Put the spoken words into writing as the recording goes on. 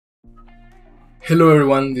Hello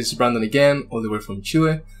everyone, this is Brandon again, all the way from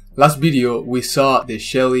Chile. Last video we saw the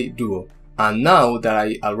Shelly Duo, and now that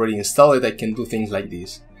I already installed it, I can do things like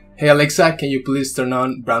this. Hey Alexa, can you please turn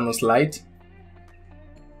on Brandon's light?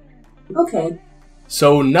 Okay.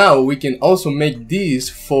 So now we can also make these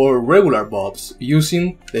for regular bulbs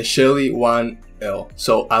using the Shelly 1L.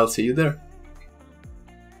 So I'll see you there.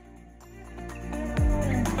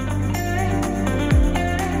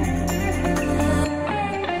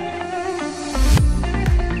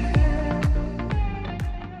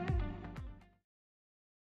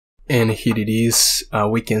 And here it is.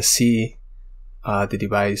 We can see the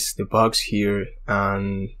device, the box here,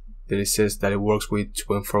 and there it says that it works with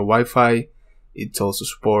 2.4 Wi-Fi. It also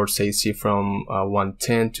supports AC from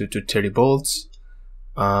 110 to 230 volts.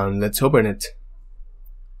 And let's open it.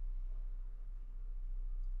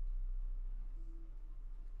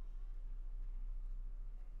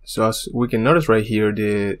 So as we can notice right here,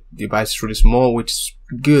 the device is really small, which is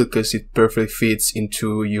good because it perfectly fits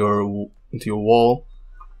into your wall.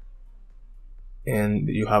 And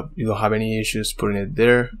you don't have any issues putting it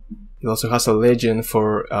there. It also has a legend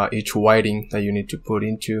for each wiring that you need to put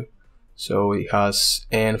into. So it has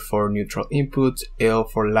N for neutral input, L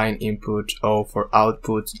for line input, O for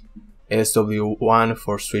output, SW1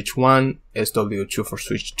 for switch 1, SW2 for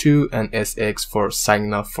switch 2, and SX for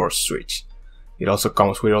signal for switch. It also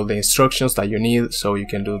comes with all the instructions that you need so you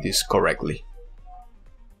can do this correctly.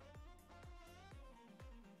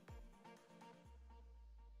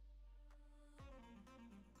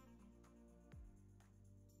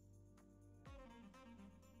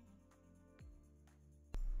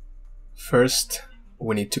 First,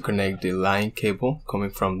 we need to connect the line cable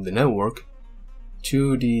coming from the network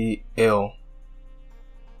to the L,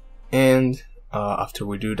 and after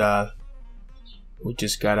we do that, we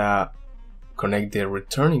just gotta connect the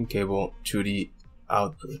returning cable to the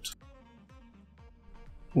output.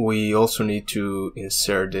 We also need to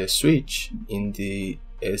insert the switch in the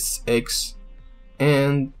SX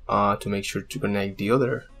and to make sure to connect the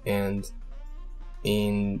other end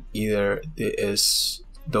in either the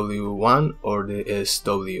SW1 or the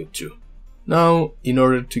SW2. Now, in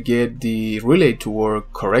order to get the relay to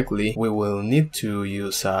work correctly, we will need to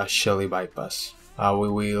use a Shelly Bypass. We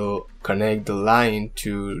will connect the line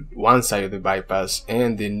to one side of the bypass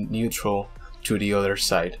and the neutral to the other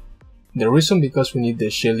side. The reason because we need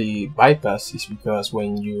the Shelly Bypass is because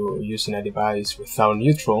when you're using a device without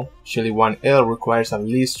neutral, Shelly 1L requires at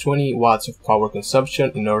least 20 watts of power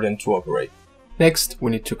consumption in order to operate. Next,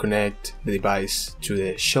 we need to connect the device to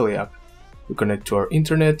the Shelly app. We connect to our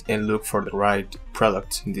internet and look for the right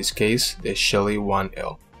product, in this case, the Shelly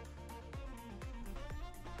 1L.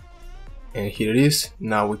 And here it is.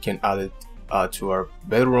 Now we can add it to our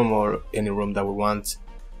bedroom or any room that we want,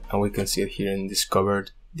 and we can see it here in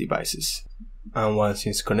discovered devices. And once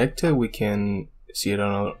it's connected, we can see it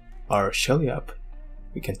on our Shelly app.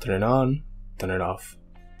 We can turn it on, turn it off.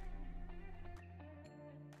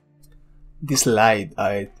 This light,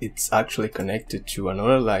 it's actually connected to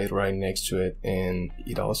another light right next to it, and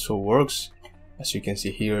it also works. As you can see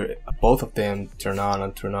here, both of them turn on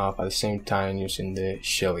and turn off at the same time using the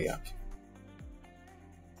Shelly app.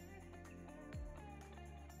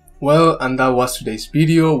 Well, and that was today's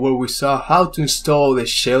video where we saw how to install the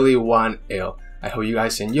Shelly 1L. I hope you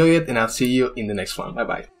guys enjoyed it, and I'll see you in the next one. Bye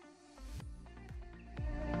bye.